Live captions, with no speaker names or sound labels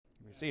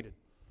Be seated.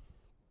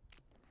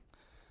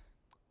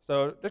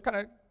 So just kind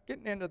of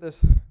getting into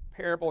this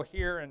parable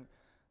here, and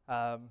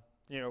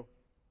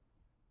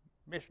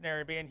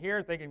missionary being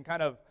here, thinking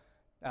kind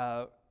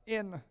of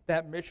in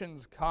that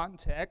missions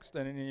context,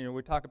 and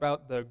we talk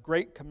about the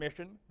Great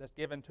Commission that's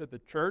given to the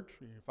church.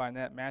 You find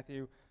that in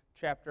Matthew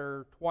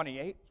chapter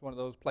 28. It's one of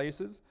those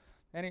places,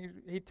 and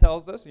he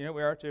tells us, we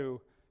are to,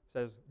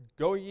 says,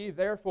 "Go ye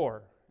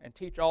therefore and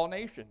teach all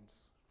nations."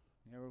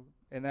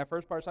 In that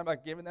first part, it's talking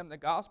about giving them the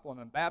gospel and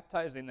then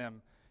baptizing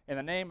them in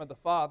the name of the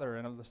Father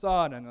and of the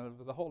Son and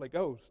of the Holy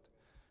Ghost.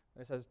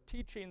 It says,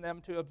 teaching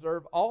them to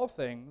observe all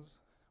things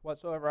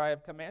whatsoever I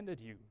have commanded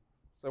you.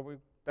 So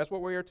that's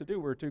what we are to do.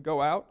 We're to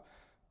go out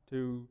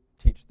to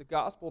teach the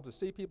gospel, to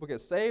see people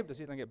get saved, to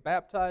see them get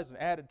baptized and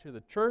added to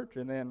the church,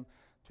 and then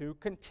to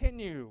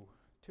continue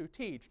to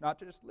teach, not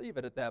to just leave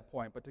it at that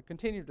point, but to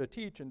continue to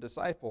teach and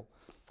disciple.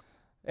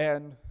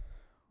 And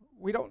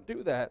we don't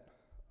do that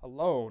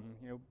alone.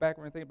 Back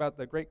when we think about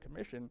the Great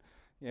Commission,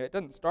 it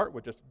doesn't start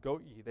with just "go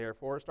ye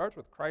therefore." It starts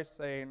with Christ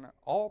saying,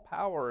 "All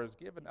power is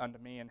given unto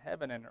me in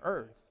heaven and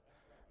earth."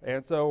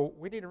 And so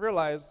we need to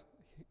realize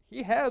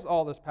he has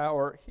all this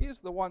power.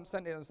 He's the one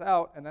sending us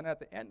out. And then at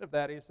the end of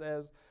that, he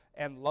says,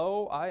 "And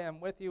lo, I am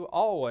with you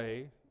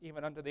always,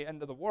 even unto the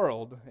end of the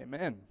world."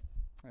 Amen.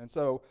 And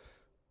so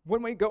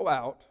when we go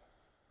out,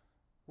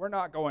 we're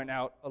not going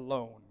out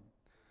alone.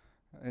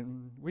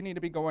 And we need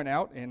to be going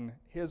out in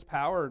his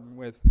power and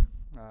with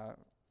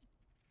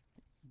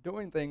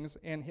doing things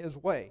in his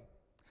way.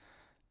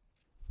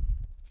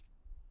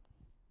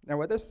 Now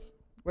with this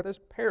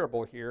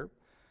parable here,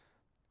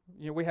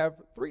 we have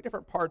three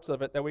different parts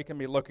of it that we can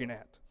be looking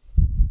at.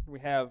 We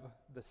have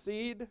the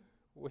seed,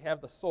 we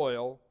have the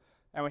soil,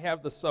 and we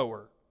have the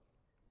sower.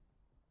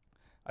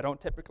 I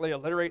don't typically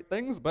alliterate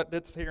things, but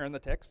it's here in the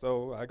text,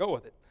 so I go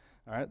with it.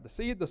 All right, the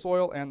seed, the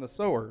soil, and the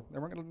sower.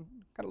 And we're going to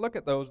kind of look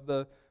at those.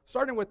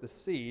 Starting with the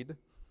seed,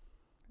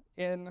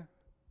 in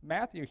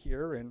Matthew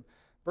here, in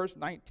verse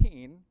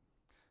 19,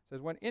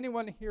 says, "When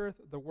anyone heareth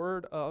the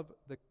word of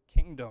the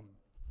kingdom."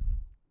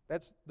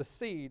 That's the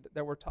seed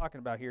that we're talking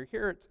about here.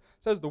 Here it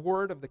says the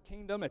word of the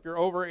kingdom. If you're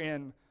over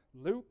in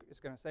Luke, it's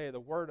going to say the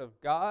word of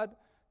God.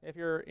 If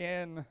you're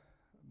in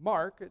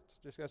Mark, it's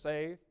just going to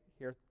say,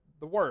 hear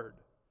the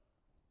word.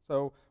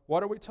 So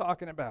what are we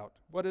talking about?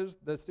 What is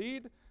the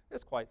seed?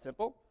 It's quite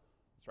simple.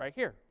 It's right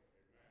here.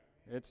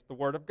 It's the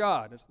word of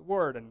God. It's the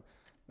word. And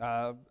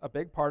a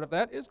big part of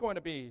that is going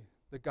to be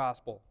the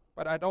gospel.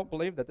 But I don't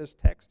believe that this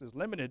text is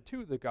limited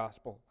to the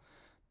gospel.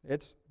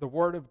 It's the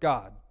word of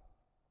God.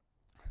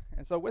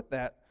 And so with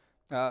that,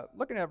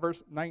 looking at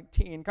verse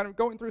 19, kind of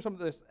going through some of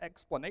this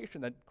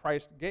explanation that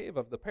Christ gave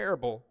of the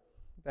parable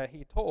that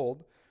he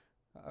told,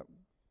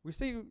 we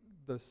see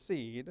the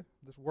seed,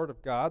 this word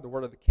of God, the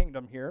word of the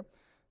kingdom here.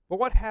 But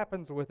what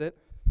happens with it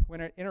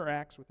when it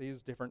interacts with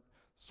these different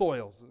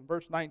soils? In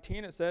verse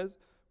 19 it says,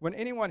 "When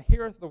anyone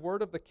heareth the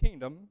word of the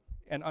kingdom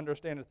and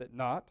understandeth it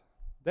not,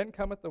 then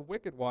cometh the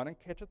wicked one and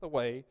catcheth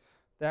away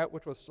that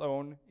which was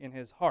sown in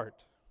his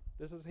heart.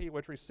 This is he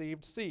which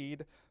received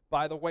seed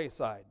by the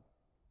wayside."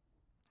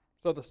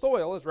 So the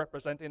soil is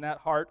representing that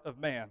heart of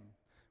man,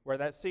 where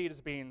that seed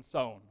is being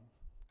sown.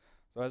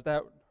 So as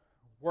that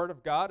word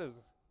of God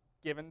is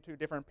given to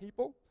different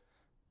people,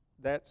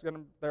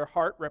 their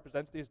heart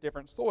represents these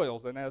different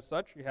soils, and as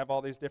such, you have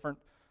all these different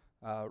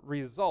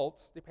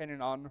results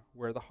depending on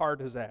where the heart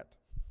is at.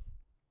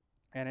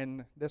 And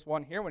in this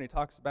one here, when he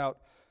talks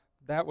about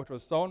that which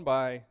was sown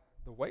by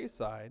the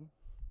wayside,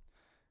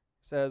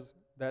 says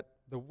that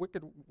the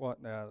wicked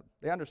one,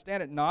 they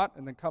understand it not,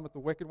 and then cometh the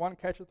wicked one,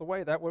 catcheth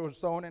away that which was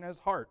sown in his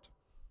heart.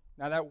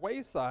 Now that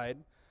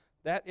wayside,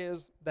 that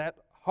is that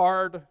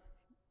hard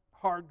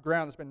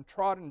ground that's been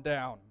trodden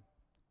down,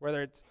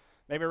 whether it's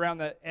maybe around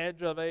the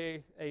edge of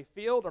a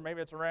field, or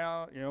maybe it's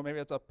around, maybe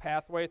it's a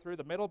pathway through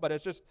the middle, but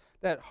it's just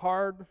that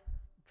hard,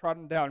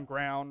 trodden down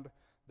ground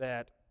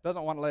that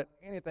doesn't want to let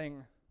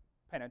anything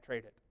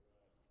penetrate it.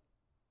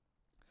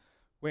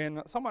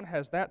 When someone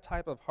has that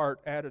type of heart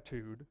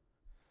attitude,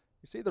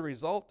 you see the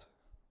result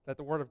that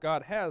the Word of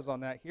God has on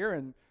that here,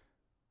 and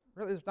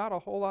really there's not a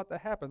whole lot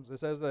that happens. It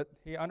says that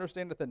he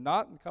understandeth it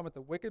not, and cometh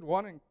the wicked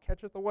one, and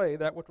catcheth away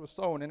that which was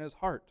sown in his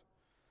heart.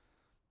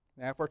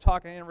 Now, if we're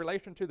talking in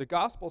relation to the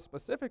gospel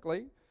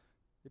specifically,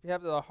 if you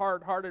have the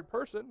hard-hearted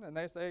person, and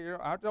they say,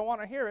 "I don't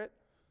want to hear it,"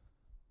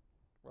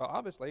 well,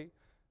 obviously,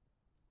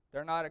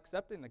 they're not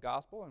accepting the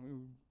gospel,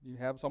 and you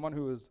have someone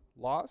who is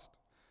lost.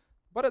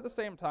 But at the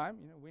same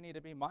time, we need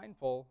to be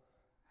mindful,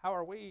 how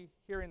are we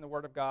hearing the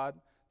Word of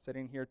God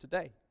sitting here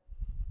today?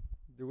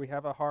 Do we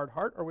have a hard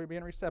heart, or are we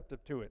being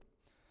receptive to it?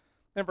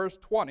 In verse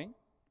 20,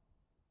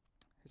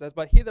 he says,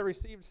 "But he that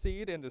received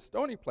seed into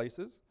stony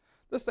places,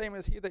 the same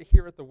is he that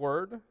heareth the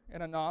word,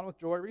 and anon with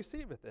joy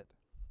receiveth it.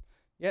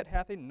 Yet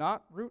hath he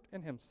not root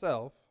in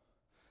himself,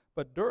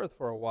 but dureth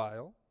for a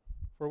while.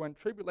 For when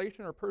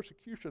tribulation or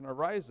persecution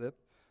ariseth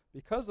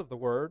because of the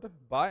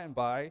word, by and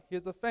by he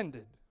is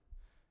offended."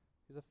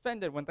 He's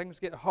offended when things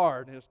get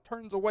hard, and he just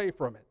turns away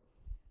from it.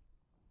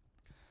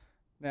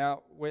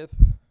 Now, with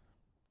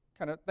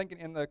kind of thinking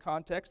in the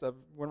context of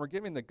when we're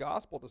giving the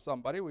gospel to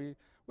somebody, we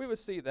would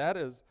see that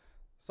as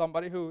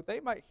somebody who they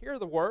might hear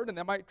the word and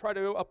they might try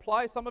to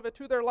apply some of it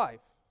to their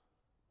life,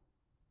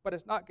 but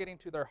it's not getting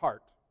to their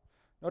heart.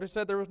 Notice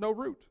that there was no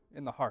root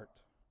in the heart.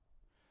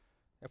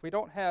 If we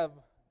don't have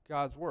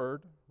God's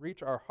word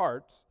reach our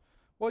hearts,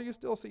 well, you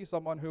still see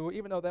someone who,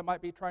 even though they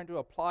might be trying to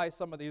apply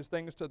some of these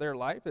things to their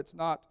life, it's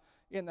not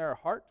in their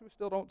heart. We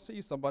still don't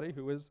see somebody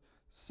who is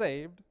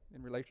saved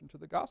in relation to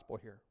the gospel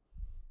here.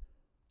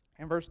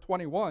 And verse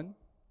 21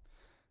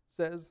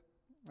 says,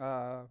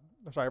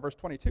 verse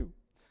 22,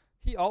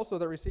 he also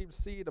that received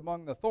seed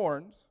among the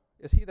thorns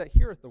is he that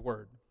heareth the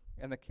word,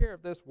 and the care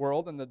of this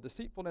world and the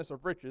deceitfulness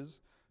of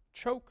riches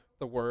choke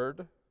the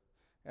word.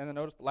 And then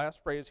notice the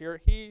last phrase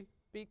here, he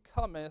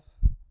becometh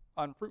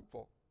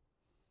unfruitful.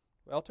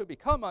 Well, to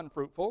become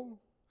unfruitful,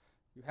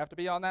 you have to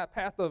be on that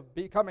path of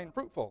becoming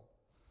fruitful.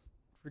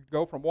 To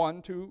go from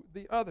one to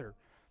the other.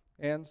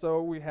 And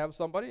so we have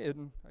somebody,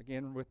 and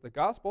again, with the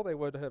gospel, they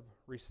would have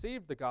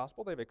received the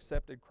gospel, they've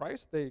accepted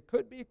Christ, they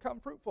could become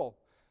fruitful.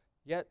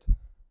 Yet,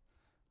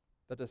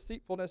 the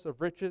deceitfulness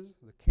of riches,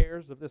 the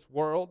cares of this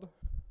world,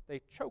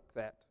 they choke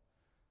that,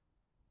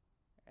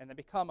 and they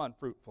become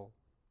unfruitful.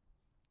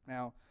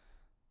 Now,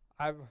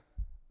 I've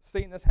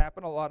seen this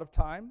happen a lot of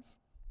times.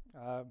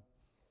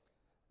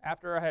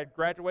 After I had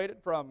graduated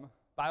from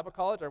Bible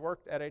college, I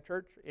worked at a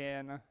church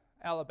in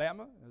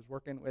Alabama. I was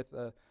working with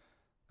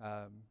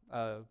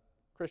a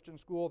Christian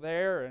school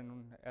there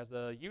and as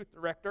a youth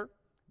director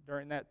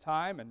during that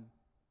time. And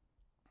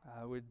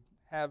we'd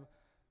have,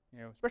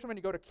 especially when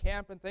you go to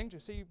camp and things, you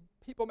see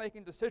people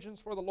making decisions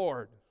for the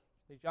Lord.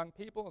 These young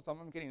people, and some of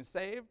them getting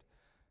saved.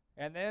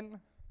 And then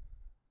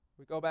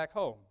we go back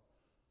home.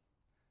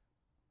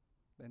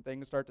 Then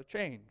things start to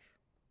change.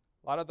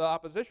 A lot of the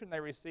opposition they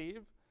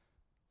receive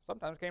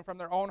sometimes came from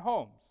their own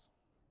homes.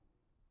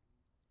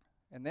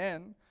 And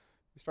then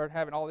you start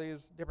having all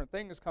these different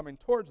things coming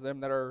towards them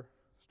that are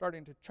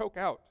starting to choke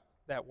out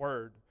that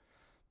word.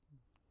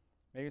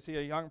 Maybe you see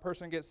a young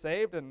person get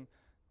saved, and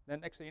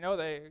then next thing you know,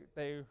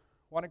 they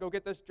want to go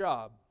get this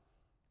job.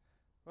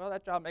 Well,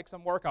 that job makes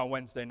them work on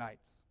Wednesday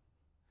nights.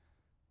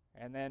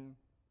 And then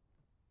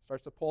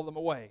starts to pull them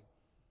away.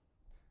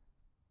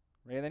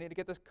 Maybe they need to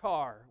get this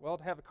car. Well,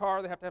 to have a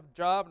car, they have to have a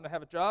job, and to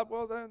have a job,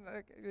 well, then,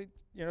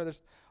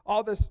 there's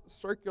all this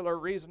circular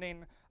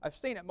reasoning. I've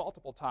seen it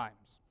multiple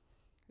times.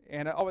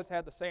 And it always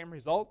had the same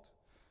result.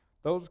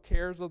 Those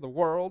cares of the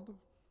world,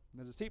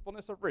 the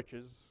deceitfulness of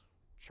riches,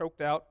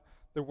 choked out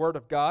the word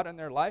of God in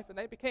their life, and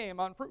they became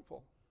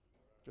unfruitful,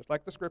 just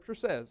like the scripture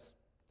says.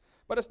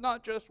 But it's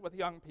not just with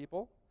young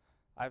people.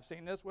 I've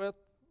seen this with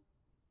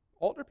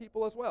older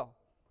people as well.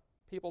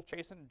 People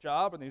chasing a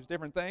job and these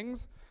different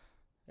things,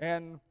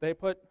 and they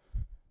put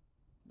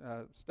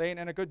staying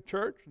in a good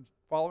church and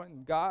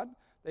following God,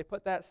 they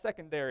put that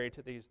secondary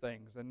to these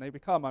things, and they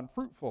become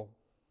unfruitful.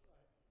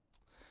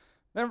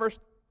 Then verse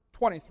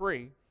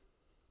 23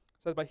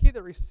 says, but he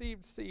that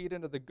received seed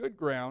into the good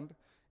ground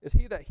is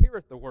he that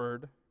heareth the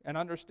word and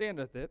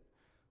understandeth it,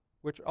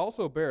 which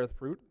also beareth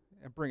fruit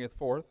and bringeth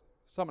forth,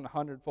 some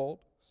 100-fold,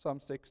 some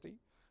 60,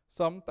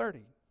 some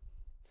 30.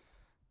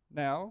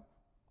 Now,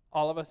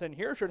 all of us in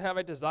here should have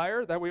a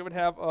desire that we would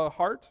have a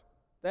heart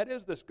that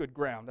is this good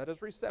ground, that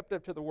is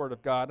receptive to the word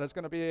of God, that's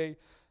going to be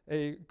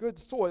a good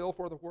soil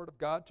for the word of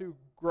God to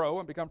grow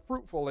and become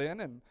fruitful in.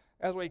 And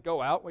as we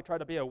go out, we try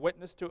to be a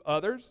witness to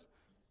others.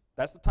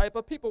 That's the type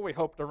of people we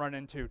hope to run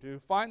into, to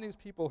find these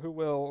people who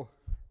will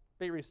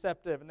be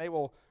receptive and they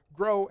will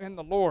grow in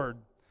the Lord.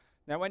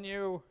 Now, when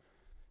you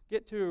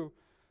get to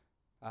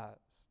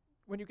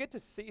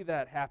see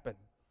that happen,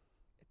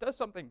 it does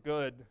something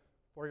good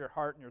for your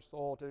heart and your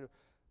soul to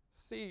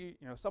see,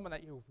 someone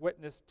that you've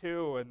witnessed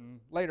to, and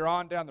later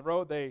on down the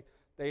road they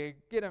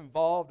get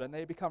involved and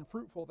they become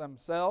fruitful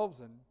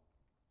themselves. And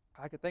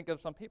I could think of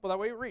some people that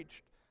we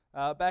reached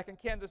back in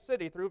Kansas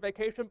City through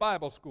Vacation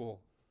Bible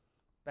School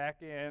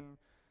back in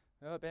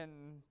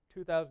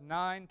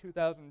 2009,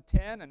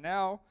 2010, and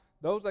now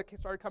those that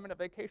started coming to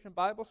Vacation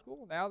Bible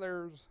School, now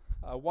there's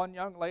one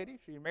young lady.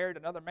 She married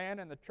another man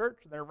in the church,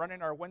 and they're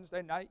running our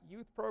Wednesday night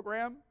youth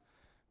program.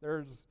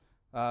 There's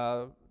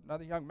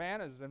another young man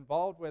is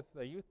involved with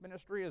the youth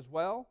ministry as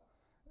well.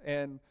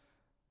 And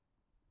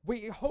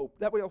we hope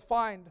that we'll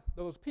find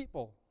those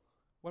people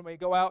when we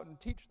go out and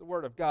teach the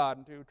Word of God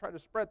and to try to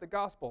spread the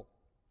gospel.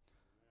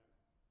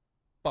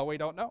 But we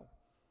don't know.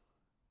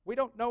 We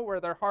don't know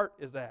where their heart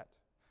is at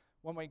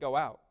when we go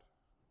out.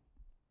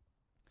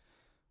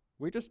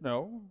 We just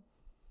know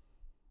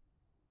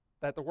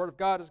that the Word of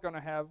God is going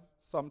to have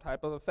some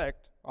type of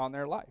effect on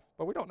their life.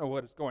 But we don't know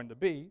what it's going to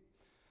be.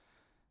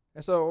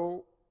 And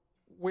so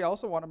we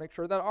also want to make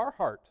sure that our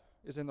heart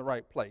is in the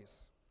right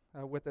place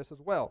with this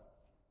as well.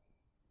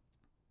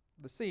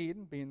 The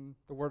seed being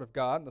the Word of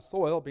God, and the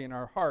soil being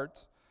our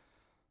hearts.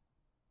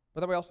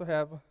 But then we also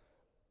have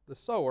the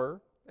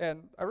sower.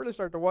 And I really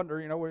started to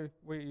wonder,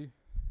 we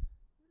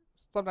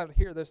sometimes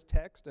hear this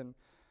text, and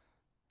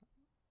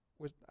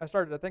I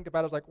started to think about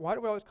it. I was like, why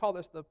do we always call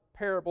this the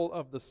parable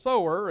of the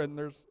sower? And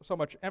there's so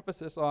much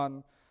emphasis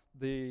on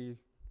the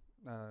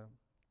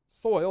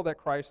soil that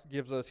Christ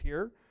gives us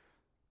here.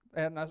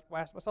 And I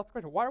asked myself the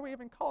question, why are we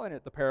even calling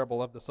it the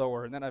parable of the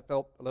sower? And then I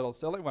felt a little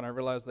silly when I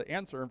realized the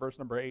answer in verse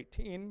number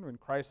 18, when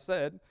Christ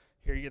said,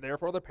 "Hear ye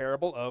therefore the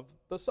parable of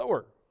the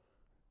sower."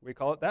 We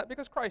call it that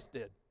because Christ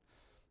did.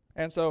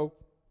 And so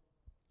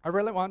I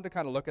really wanted to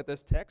kind of look at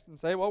this text and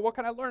say, well, what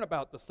can I learn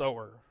about the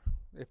sower?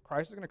 If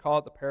Christ is going to call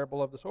it the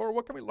parable of the sower,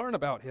 what can we learn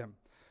about him?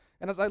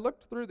 And as I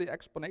looked through the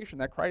explanation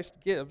that Christ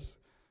gives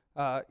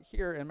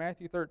here in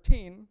Matthew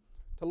 13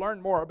 to learn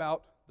more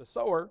about the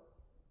sower,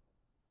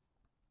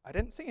 I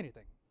didn't see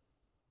anything.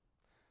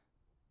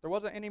 There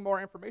wasn't any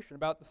more information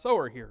about the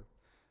sower here.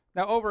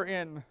 Now over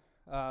in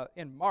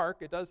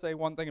Mark, it does say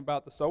one thing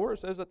about the sower. It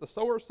says that the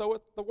sower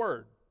soweth the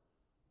word.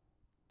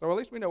 So at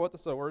least we know what the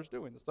sower is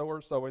doing. The sower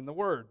is sowing the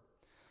word.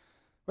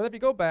 But if you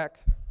go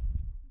back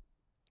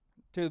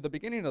to the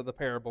beginning of the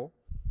parable,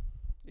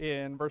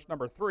 in verse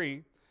number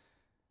 3,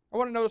 I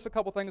want to notice a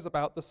couple things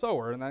about the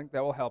sower, and I think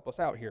that will help us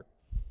out here.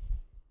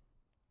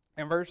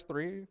 In verse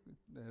 3,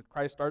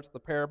 Christ starts the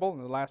parable in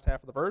the last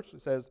half of the verse.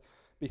 It says,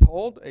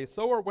 "Behold, a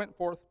sower went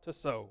forth to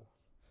sow."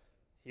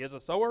 He is a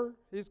sower.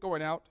 He's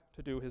going out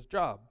to do his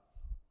job.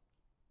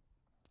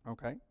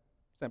 Okay,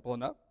 simple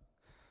enough.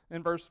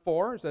 In verse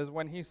 4, it says,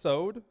 "When he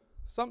sowed,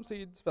 some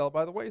seeds fell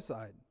by the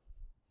wayside."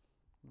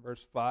 In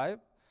verse 5,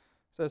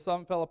 it says,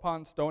 "Some fell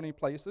upon stony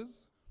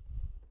places."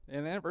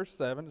 And then in verse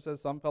 7, it says,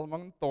 "Some fell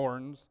among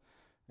thorns."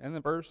 And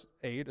in verse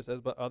 8, it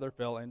says, "But other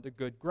fell into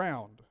good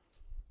ground."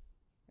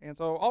 And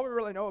so all we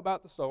really know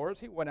about the sower is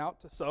he went out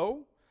to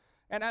sow,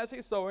 and as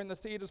he's sowing, the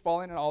seed is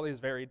falling in all these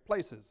varied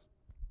places.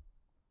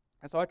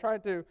 And so I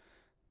tried to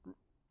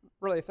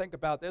really think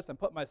about this and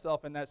put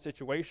myself in that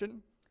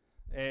situation.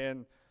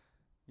 And,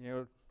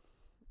 I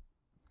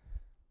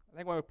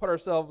think when we put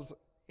ourselves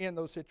in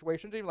those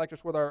situations, even like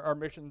just with our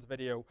missions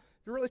video,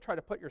 if you really try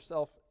to put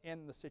yourself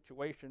in the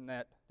situation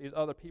that these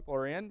other people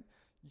are in,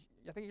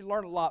 I think you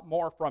learn a lot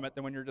more from it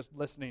than when you're just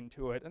listening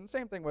to it. And the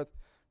same thing with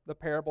the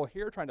parable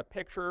here, trying to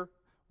picture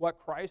what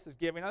Christ is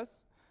giving us.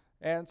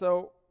 And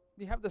so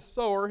you have this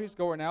sower, he's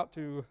going out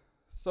to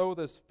sow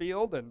this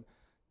field, and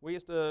we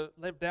used to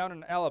live down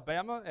in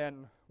Alabama,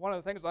 and one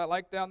of the things I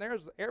like down there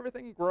is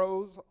everything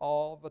grows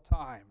all the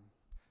time.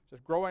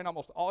 Just growing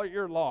almost all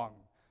year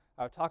long.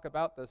 I would talk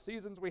about the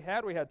seasons we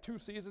had. We had 2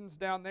 seasons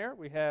down there.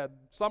 We had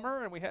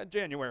summer and we had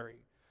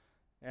January.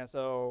 And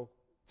so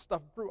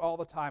stuff grew all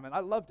the time, and I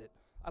loved it.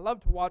 I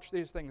loved to watch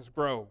these things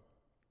grow.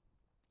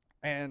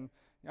 And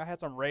I had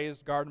some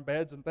raised garden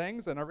beds and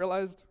things, and I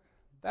realized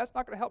that's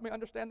not going to help me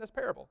understand this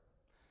parable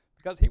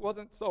because he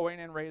wasn't sowing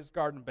in raised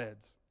garden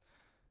beds.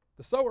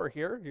 The sower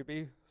here, he'd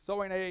be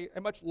sowing a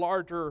much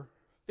larger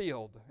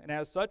field, and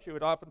as such, you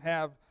would often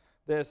have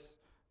this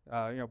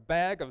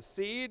bag of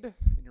seed,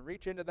 and you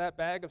reach into that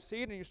bag of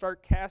seed and you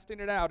start casting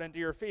it out into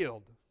your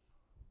field.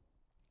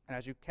 And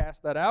as you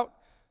cast that out,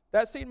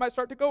 that seed might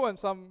start to go in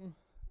some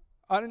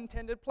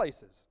unintended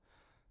places.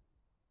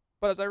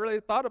 But as I really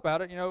thought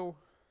about it,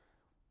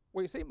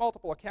 we see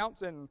multiple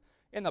accounts in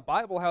the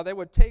Bible how they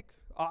would take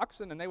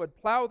oxen and they would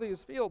plow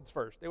these fields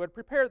first. They would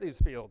prepare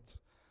these fields.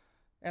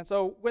 And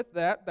so with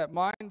that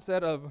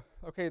mindset of,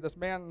 okay, this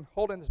man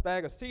holding this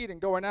bag of seed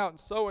and going out and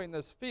sowing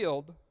this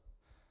field,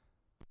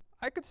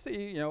 I could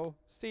see,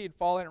 seed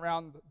falling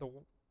around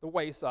the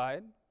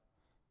wayside.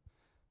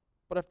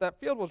 But if that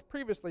field was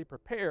previously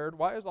prepared,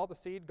 why is all the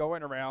seed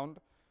going around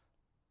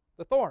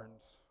the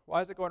thorns?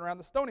 Why is it going around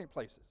the stony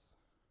places?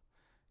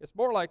 It's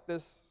more like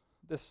this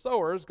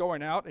sower is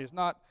going out, and he's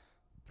not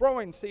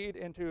throwing seed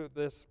into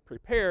this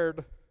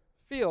prepared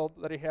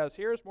field that he has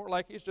here. It's more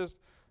like he's just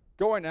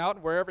going out,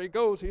 and wherever he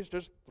goes, he's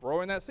just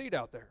throwing that seed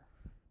out there.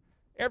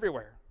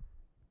 Everywhere.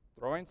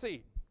 Throwing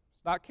seed.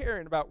 He's not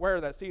caring about where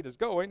that seed is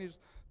going. He's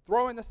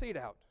throwing the seed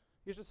out.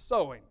 He's just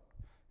sowing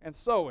and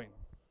sowing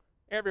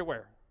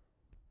everywhere.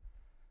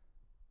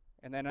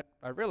 And then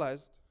I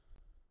realized,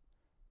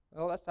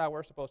 well, that's how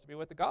we're supposed to be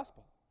with the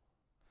gospel.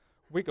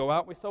 We go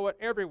out, we sow it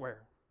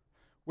everywhere.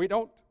 We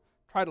don't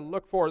try to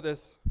look for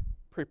this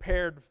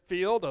prepared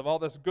field of all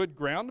this good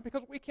ground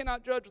because we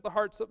cannot judge the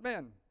hearts of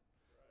men.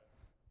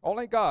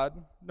 Only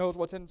God knows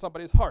what's in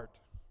somebody's heart.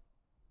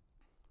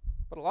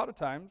 But a lot of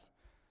times,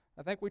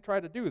 I think we try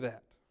to do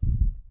that.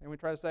 And we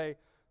try to say,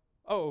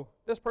 oh,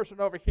 this person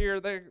over here,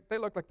 they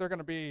look like they're going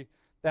to be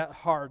that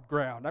hard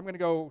ground. I'm going to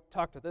go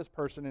talk to this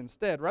person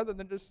instead, rather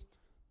than just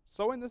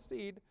sowing the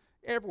seed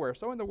everywhere,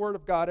 sowing the word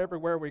of God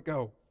everywhere we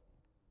go.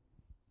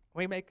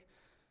 We make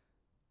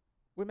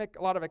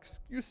a lot of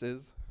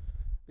excuses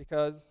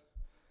because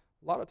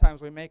a lot of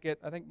times we make it,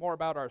 I think, more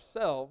about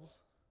ourselves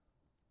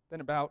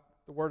than about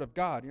the word of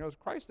God.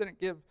 Christ didn't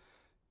give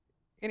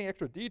any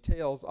extra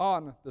details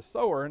on the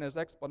sower in his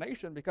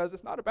explanation because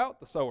it's not about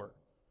the sower.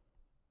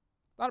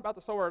 It's not about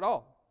the sower at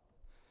all.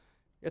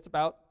 It's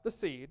about the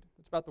seed.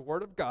 It's about the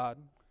word of God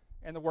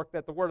and the work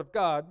that the word of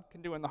God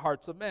can do in the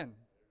hearts of men.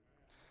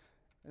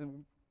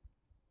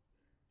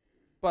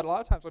 But a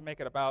lot of times we make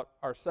it about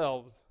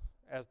ourselves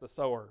as the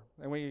sower.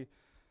 And we,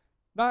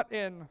 not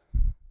in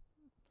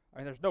I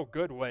mean, there's no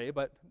good way,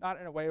 but not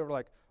in a way where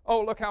like,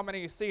 oh, look how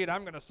many seed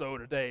I'm going to sow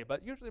today,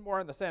 but usually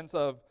more in the sense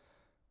of,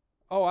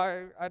 oh,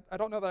 I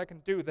don't know that I can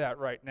do that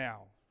right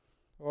now.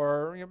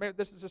 Or maybe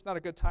this is just not a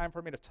good time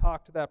for me to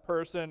talk to that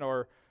person.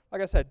 Or,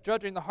 like I said,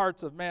 judging the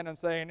hearts of men and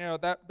saying,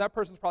 that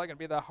person's probably going to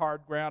be that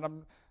hard ground.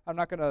 I'm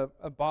not going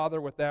to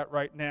bother with that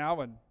right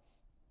now. And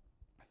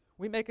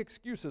we make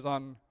excuses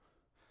on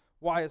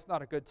why it's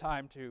not a good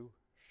time to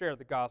share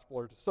the gospel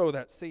or to sow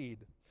that seed.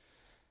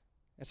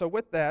 And so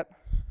with that,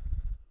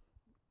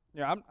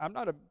 I'm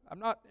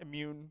not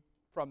immune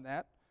from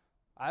that.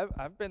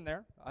 I've been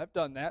there. I've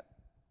done that.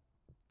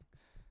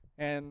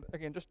 And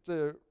again, just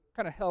to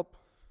kind of help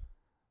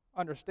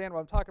understand what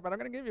I'm talking about, I'm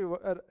going to give you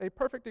a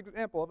perfect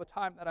example of a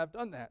time that I've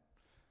done that.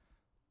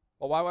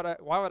 Well,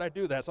 why would I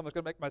do that? Someone's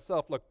going to make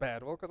myself look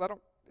bad. Well, because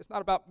it's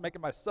not about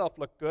making myself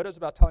look good. It's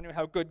about telling you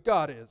how good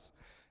God is.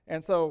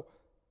 And so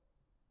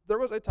there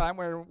was a time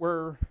when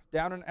we're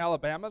down in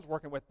Alabama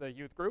working with the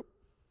youth group,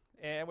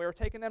 and we were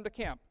taking them to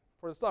camp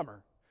for the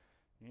summer.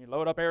 And you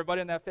load up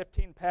everybody in that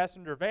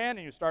 15-passenger van,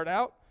 and you start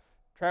out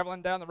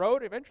traveling down the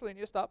road. Eventually,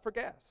 you stop for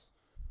gas.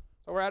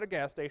 So we're at a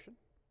gas station.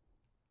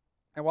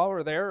 And while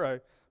we're there, I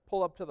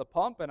pull up to the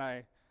pump, and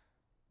I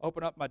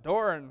open up my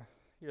door, and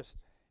you just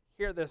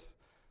hear this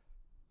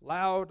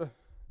loud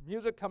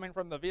music coming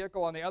from the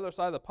vehicle on the other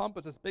side of the pump.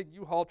 Is this big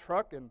U-Haul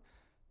truck, and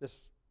this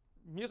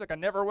music I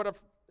never would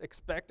have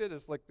expected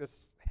is like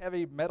this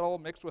heavy metal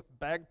mixed with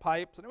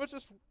bagpipes, and it was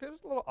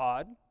a little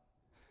odd.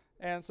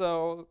 And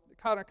so it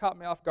kind of caught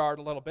me off guard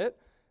a little bit.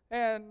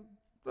 And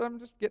I'm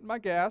just getting my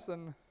gas,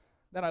 and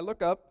then I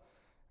look up,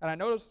 and I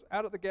notice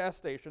out of the gas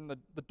station,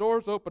 the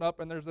doors open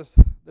up, and there's this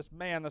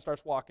man that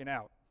starts walking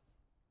out.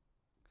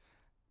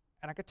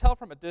 And I could tell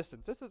from a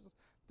distance, this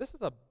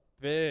is a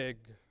big,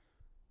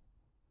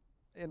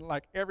 in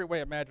like every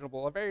way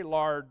imaginable, a very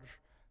large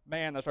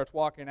man that starts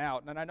walking out.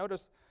 And then I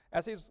notice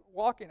as he's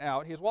walking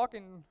out, he's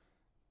walking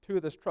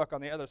to this truck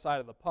on the other side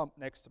of the pump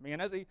next to me.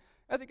 And as he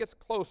gets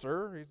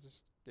closer, he's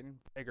just getting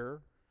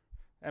bigger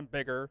and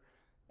bigger.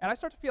 And I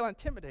start to feel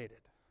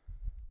intimidated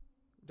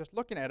just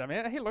looking at him.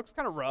 And he looks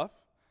kind of rough,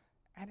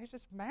 and he's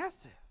just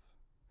massive.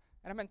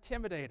 And I'm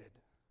intimidated.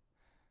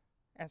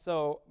 And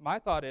so my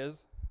thought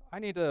is, I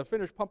need to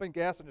finish pumping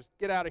gas and just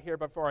get out of here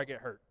before I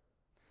get hurt.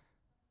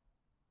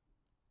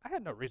 I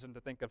had no reason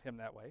to think of him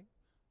that way.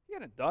 He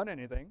hadn't done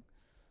anything.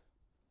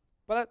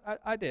 But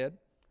I did.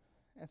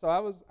 And so I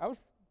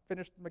was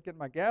finished getting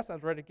my gas. I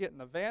was ready to get in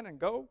the van and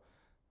go.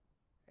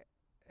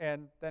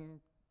 And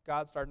then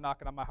God started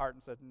knocking on my heart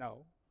and said,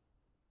 no,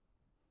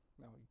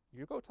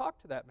 you go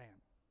talk to that man.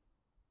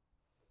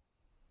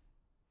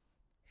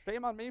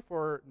 Shame on me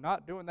for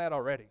not doing that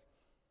already.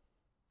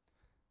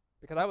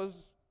 Because I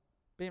was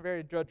being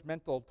very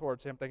judgmental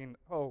towards him, thinking,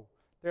 oh,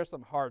 there's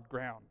some hard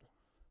ground.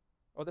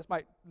 Oh, this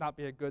might not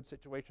be a good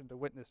situation to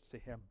witness to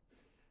him.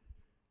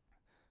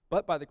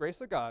 But by the grace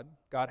of God,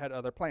 God had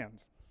other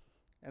plans.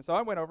 And so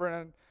I went over,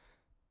 and,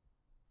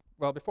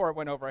 well, before I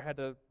went over, I had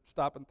to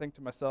stop and think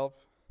to myself,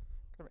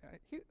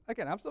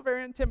 again, I'm still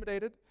very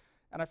intimidated,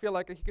 and I feel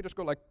like he could just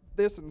go like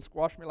this and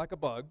squash me like a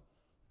bug.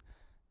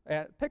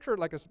 And picture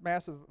like a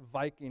massive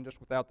Viking just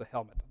without the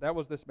helmet. That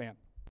was this man.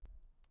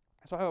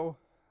 So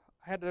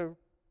I had to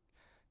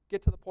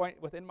get to the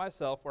point within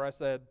myself where I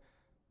said,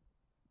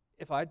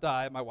 if I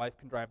die, my wife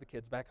can drive the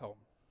kids back home.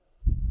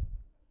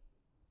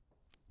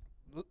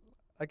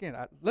 Again,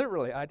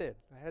 I did.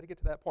 I had to get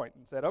to that point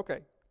and said, okay,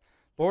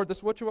 Lord, this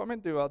is what you want me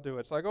to do, I'll do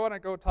it. So I go and I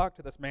go talk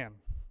to this man.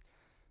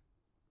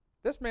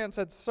 This man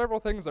said several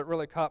things that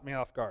really caught me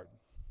off guard.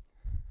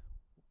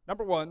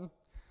 Number one,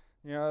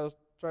 I was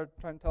trying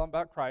to tell him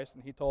about Christ,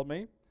 and he told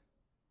me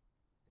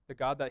the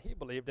God that he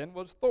believed in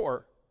was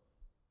Thor.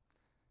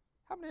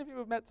 How many of you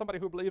have met somebody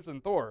who believes in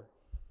Thor?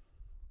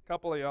 A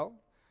couple of y'all.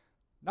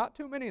 Not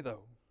too many,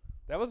 though.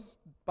 That was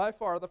by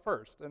far the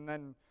first. And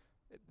then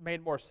it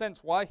made more sense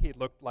why he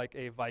looked like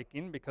a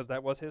Viking, because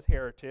that was his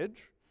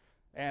heritage.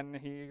 And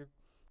he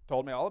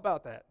told me all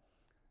about that.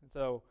 And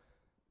so,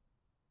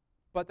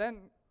 but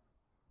then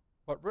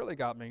what really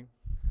got me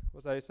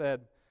was that he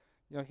said,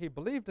 he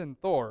believed in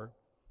Thor,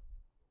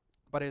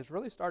 but he was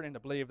really starting to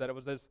believe that it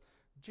was this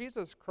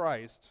Jesus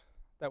Christ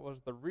that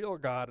was the real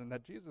God, and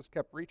that Jesus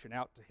kept reaching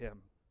out to him.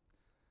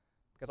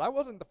 Because I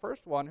wasn't the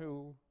first one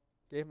who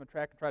gave him a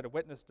tract and tried to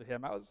witness to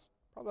him. I was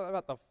probably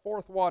about the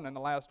fourth one in the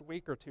last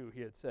week or two,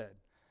 he had said.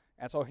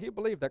 And so he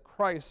believed that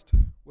Christ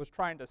was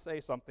trying to say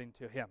something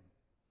to him.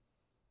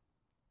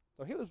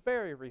 So he was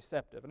very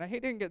receptive. And he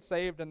didn't get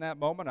saved in that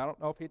moment. I don't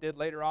know if he did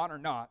later on or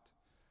not.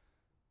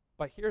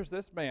 But here's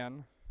this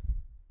man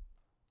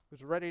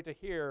who's ready to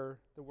hear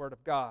the word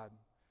of God.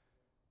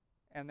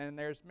 And then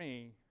there's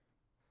me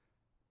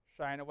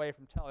shying away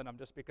from telling him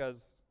just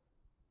because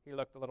he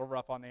looked a little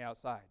rough on the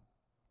outside.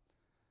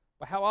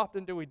 But how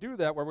often do we do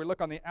that, where we look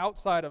on the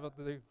outside of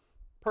the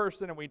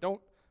person and we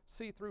don't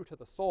see through to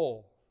the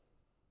soul?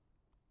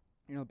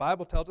 The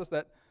Bible tells us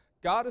that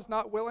God is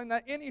not willing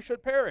that any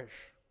should perish.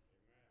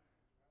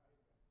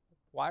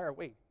 Why are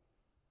we?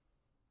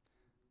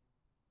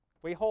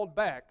 We hold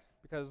back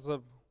because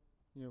of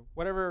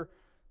whatever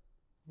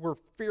we're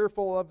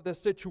fearful of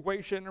this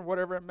situation or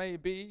whatever it may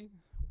be,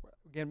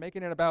 again,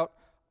 making it about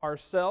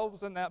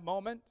ourselves in that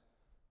moment,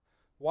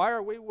 why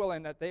are we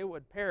willing that they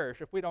would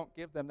perish if we don't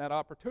give them that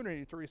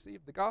opportunity to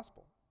receive the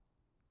gospel?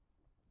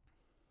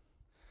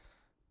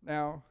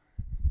 Now,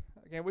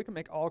 again, we can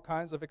make all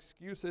kinds of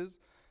excuses,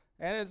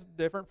 and it's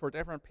different for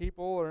different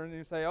people. Or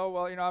you say, oh,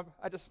 well,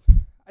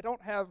 I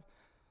don't have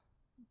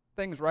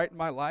things right in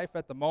my life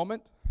at the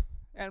moment.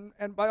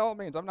 And by all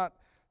means, I'm not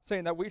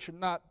saying that we should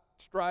not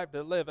strive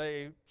to live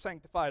a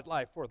sanctified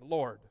life for the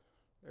Lord,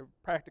 a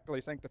practically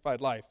sanctified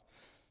life.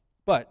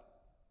 But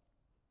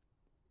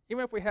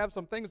even if we have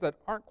some things that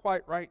aren't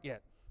quite right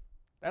yet,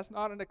 that's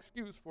not an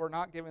excuse for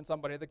not giving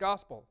somebody the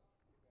gospel.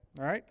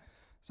 All right?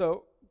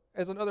 So,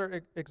 as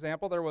another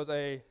example, there was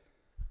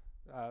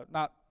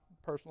not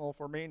personal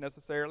for me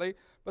necessarily,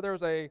 but there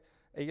was a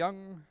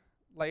young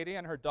lady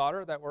and her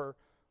daughter that were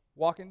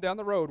walking down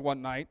the road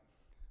one night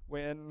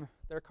when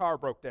their car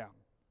broke down.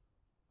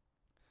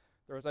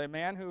 There was a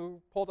man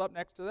who pulled up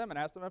next to them and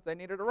asked them if they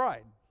needed a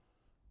ride.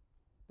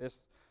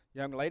 This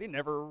young lady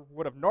never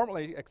would have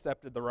normally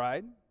accepted the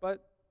ride,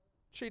 but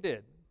she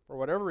did. For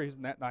whatever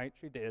reason that night,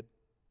 she did.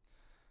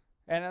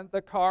 And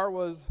the car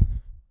was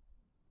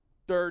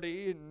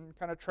dirty and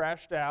kind of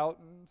trashed out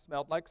and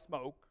smelled like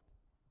smoke.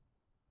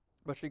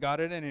 But she got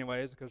it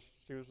anyways because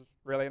she was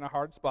really in a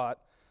hard spot.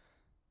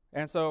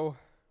 And so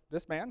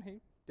this man,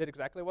 he did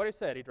exactly what he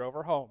said. He drove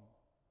her home.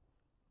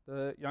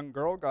 The young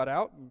girl got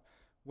out and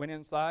went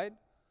inside.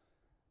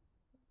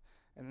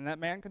 And then that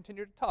man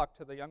continued to talk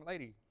to the young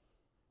lady.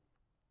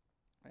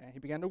 And he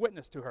began to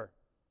witness to her.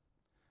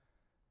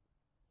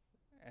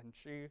 And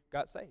she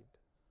got saved.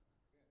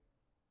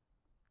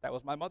 That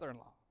was my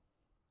mother-in-law.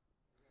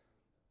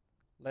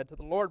 Led to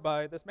the Lord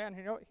by this man.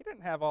 He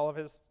didn't have all of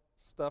his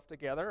stuff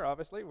together,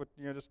 obviously, with,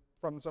 just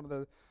from some of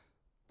the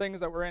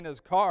things that were in his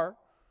car.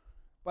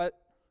 But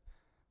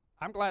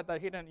I'm glad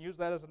that he didn't use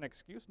that as an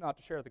excuse not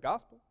to share the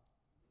gospel.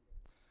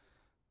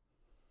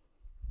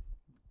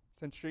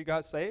 Since she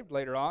got saved,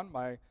 later on,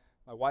 my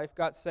wife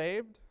got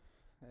saved,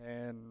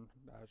 and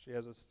she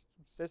has a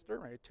sister,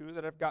 maybe two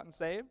that have gotten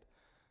saved.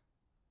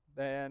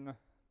 Then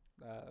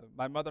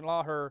my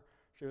mother-in-law,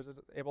 she was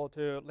able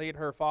to lead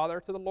her father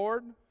to the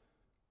Lord,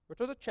 which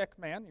was a Czech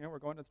man. We're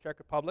going to the Czech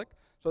Republic.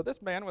 So this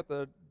man with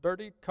the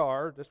dirty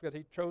car, just because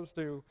he chose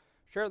to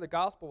share the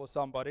gospel with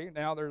somebody,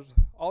 now there's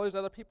all these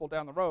other people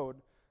down the road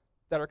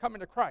that are coming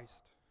to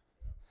Christ.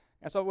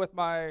 And so with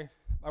my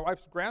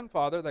wife's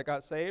grandfather that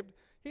got saved,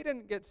 he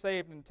didn't get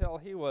saved until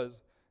he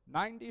was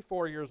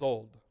 94 years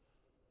old.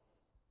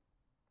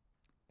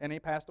 And he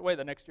passed away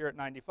the next year at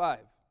 95.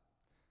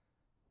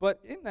 But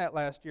in that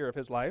last year of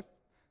his life,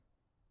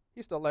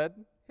 he still led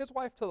his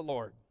wife to the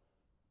Lord.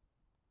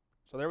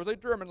 So there was a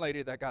German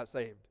lady that got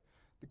saved.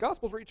 The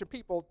gospel's reaching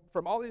people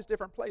from all these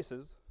different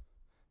places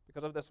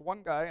because of this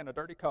one guy in a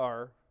dirty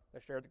car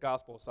that shared the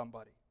gospel with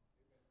somebody.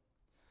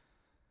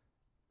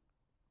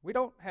 We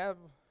don't have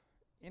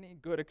any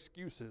good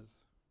excuses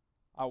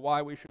on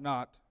why we should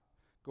not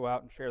go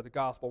out and share the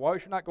gospel, why we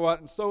should not go out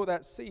and sow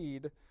that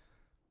seed,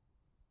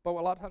 but a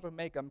lot of times we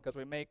make them because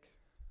we make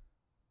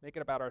it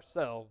about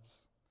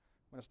ourselves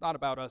when it's not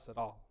about us at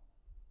all.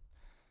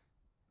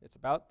 It's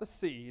about the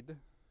seed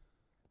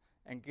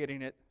and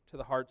getting it to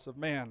the hearts of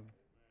man.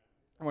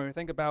 And when we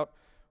think about,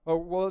 oh,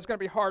 well, it's going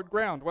to be hard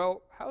ground.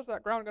 Well, how's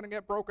that ground going to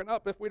get broken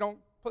up if we don't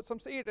put some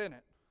seed in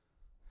it?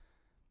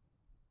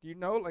 Do you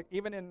know, like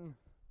even in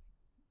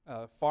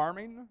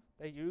farming,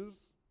 they use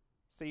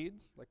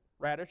seeds, like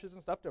radishes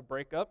and stuff, to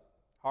break up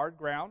hard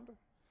ground?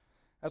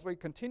 As we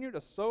continue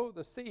to sow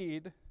the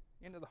seed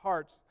into the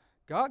hearts,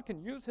 God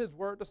can use His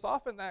word to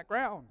soften that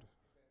ground.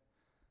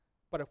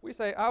 But if we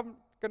say, I'm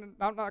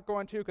not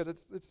going to because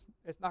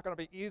it's not going to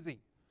be easy,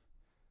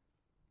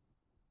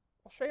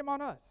 well, shame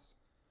on us.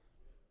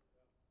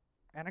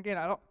 And again,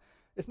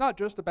 it's not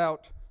just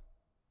about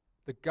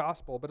the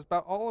gospel, but it's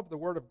about all of the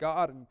Word of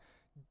God and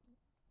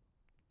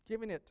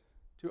giving it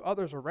to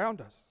others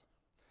around us.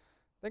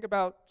 Think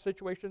about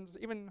situations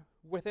even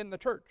within the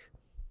church.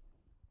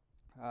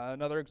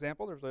 Another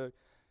example, there's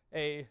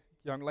a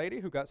young lady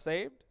who got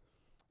saved,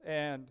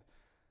 and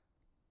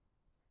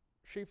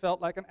she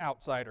felt like an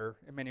outsider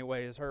in many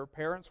ways. Her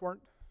parents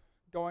weren't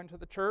going to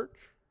the church.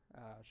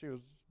 She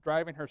was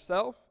driving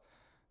herself,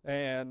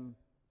 and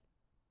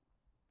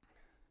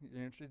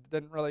she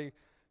didn't really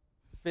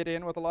fit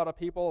in with a lot of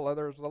people.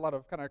 There's a lot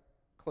of kind of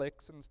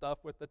cliques and stuff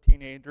with the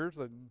teenagers,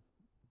 and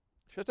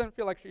she just didn't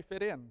feel like she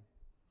fit in.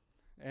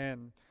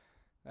 And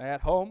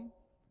at home,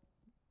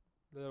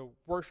 the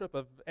worship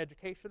of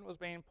education was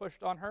being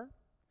pushed on her,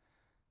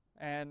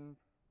 and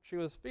she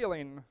was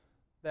feeling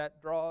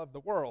that draw of the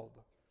world.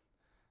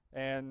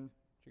 And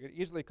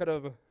she could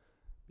have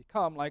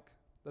become like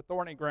the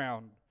thorny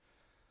ground,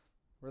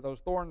 where those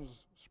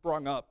thorns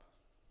sprung up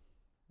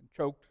and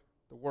choked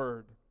the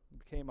word and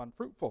became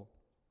unfruitful.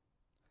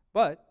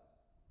 But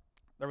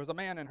there was a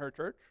man in her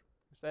church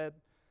who said,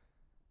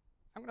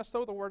 I'm going to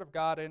sow the word of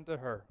God into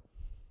her.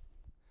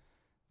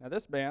 Now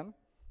this man,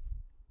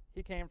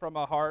 he came from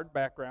a hard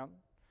background.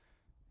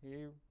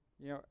 He,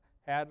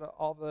 had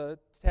all the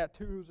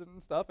tattoos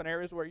and stuff in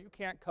areas where you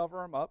can't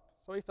cover them up.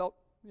 So he felt,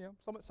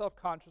 somewhat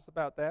self-conscious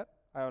about that,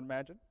 I would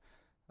imagine.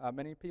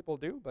 Many people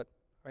do, but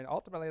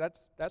ultimately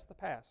that's the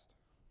past.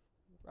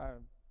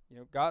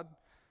 God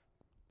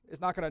is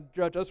not going to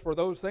judge us for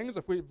those things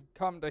if we've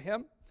come to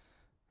him.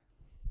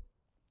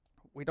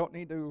 We don't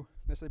need to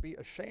necessarily be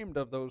ashamed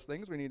of those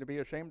things. We need to be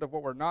ashamed of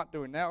what we're not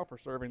doing now for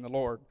serving the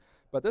Lord.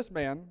 But this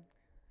man,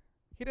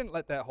 he didn't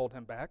let that hold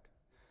him back.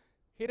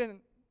 He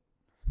didn't,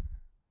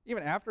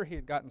 even after he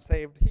had gotten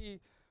saved, he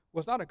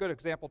was not a good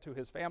example to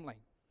his family.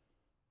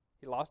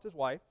 He lost his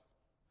wife.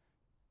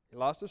 He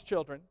lost his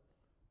children.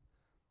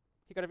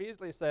 He could have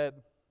easily said,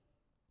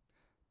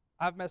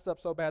 I've messed up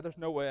so bad, there's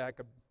no way I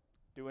could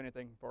do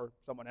anything for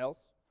someone else.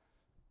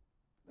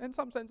 In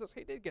some senses,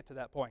 he did get to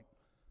that point.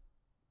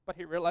 But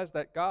he realized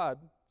that God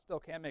still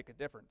can make a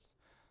difference.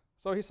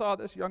 So he saw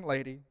this young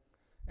lady,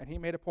 and he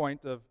made a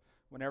point of,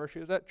 whenever she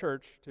was at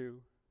church, to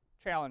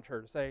challenge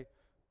her, to say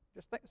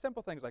just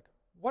simple things like,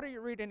 what are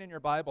you reading in your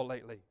Bible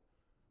lately?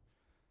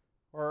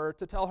 Or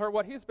to tell her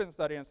what he's been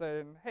studying and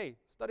saying, hey,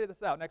 study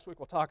this out. Next week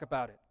we'll talk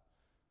about it.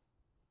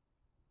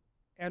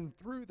 And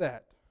through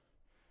that,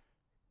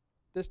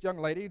 this young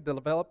lady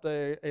developed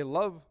a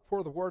love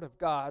for the Word of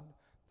God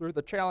through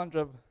the challenge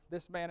of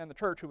this man in the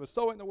church who was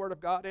sowing the Word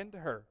of God into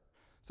her.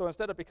 So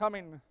instead of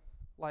becoming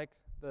like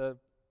the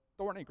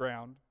thorny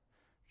ground,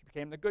 she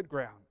became the good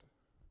ground.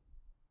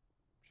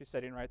 She's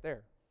sitting right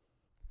there.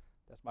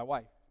 That's my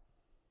wife.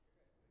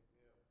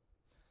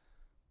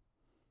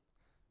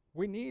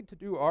 We need to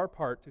do our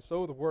part to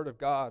sow the Word of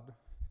God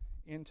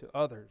into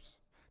others.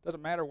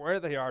 Doesn't matter where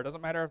they are.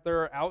 Doesn't matter if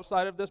they're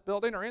outside of this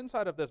building or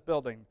inside of this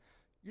building.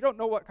 You don't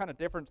know what kind of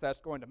difference that's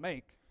going to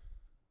make.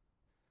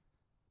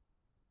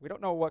 We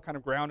don't know what kind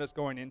of ground it's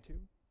going into.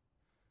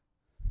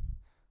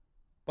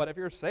 But if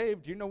you're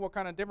saved, you know what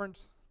kind of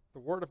difference the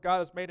Word of God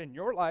has made in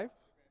your life.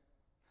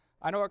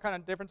 I know what kind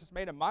of difference it's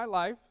made in my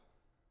life.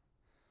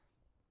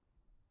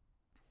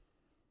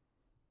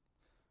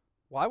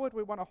 Why would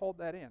we want to hold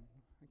that in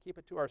and keep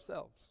it to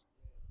ourselves?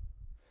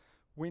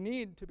 We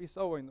need to be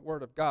sowing the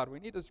Word of God. We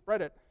need to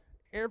spread it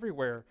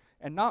everywhere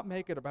and not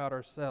make it about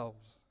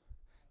ourselves.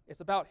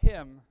 It's about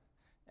Him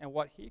and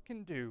what He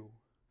can do.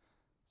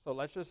 So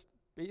let's just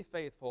be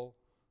faithful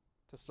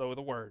to sow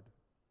the Word.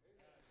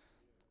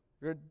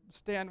 If you would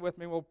stand with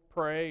me, we'll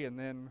pray, and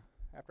then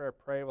after I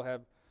pray, we'll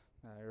have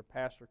your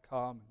pastor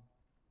come.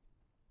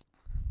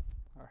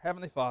 Our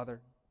Heavenly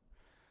Father,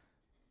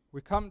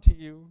 we come to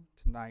you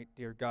tonight,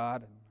 dear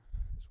God, and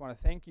just want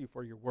to thank you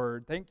for your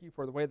Word. Thank you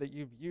for the way that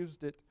you've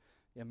used it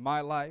in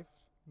my life,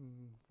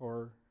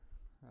 for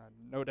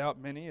no doubt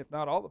many, if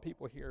not all the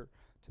people here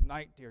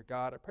tonight, dear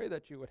God. I pray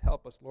that you would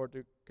help us, Lord,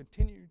 to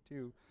continue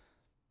to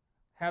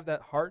have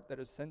that heart that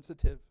is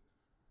sensitive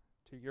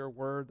to your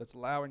Word, that's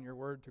allowing your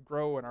Word to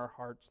grow in our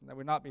hearts, and that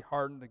we not be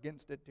hardened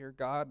against it, dear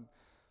God. And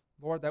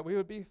Lord, that we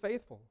would be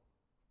faithful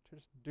to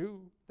just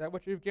do that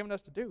which you've given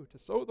us to do, to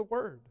sow the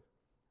Word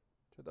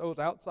to those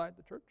outside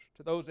the church,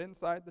 to those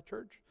inside the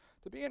church,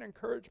 to be an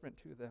encouragement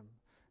to them,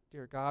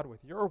 dear God,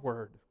 with your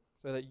Word,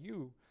 so that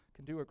you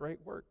can do a great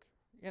work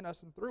in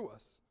us and through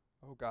us,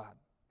 oh God.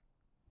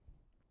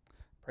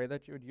 Pray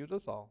that you would use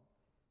us all.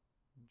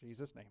 In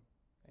Jesus' name,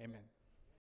 amen.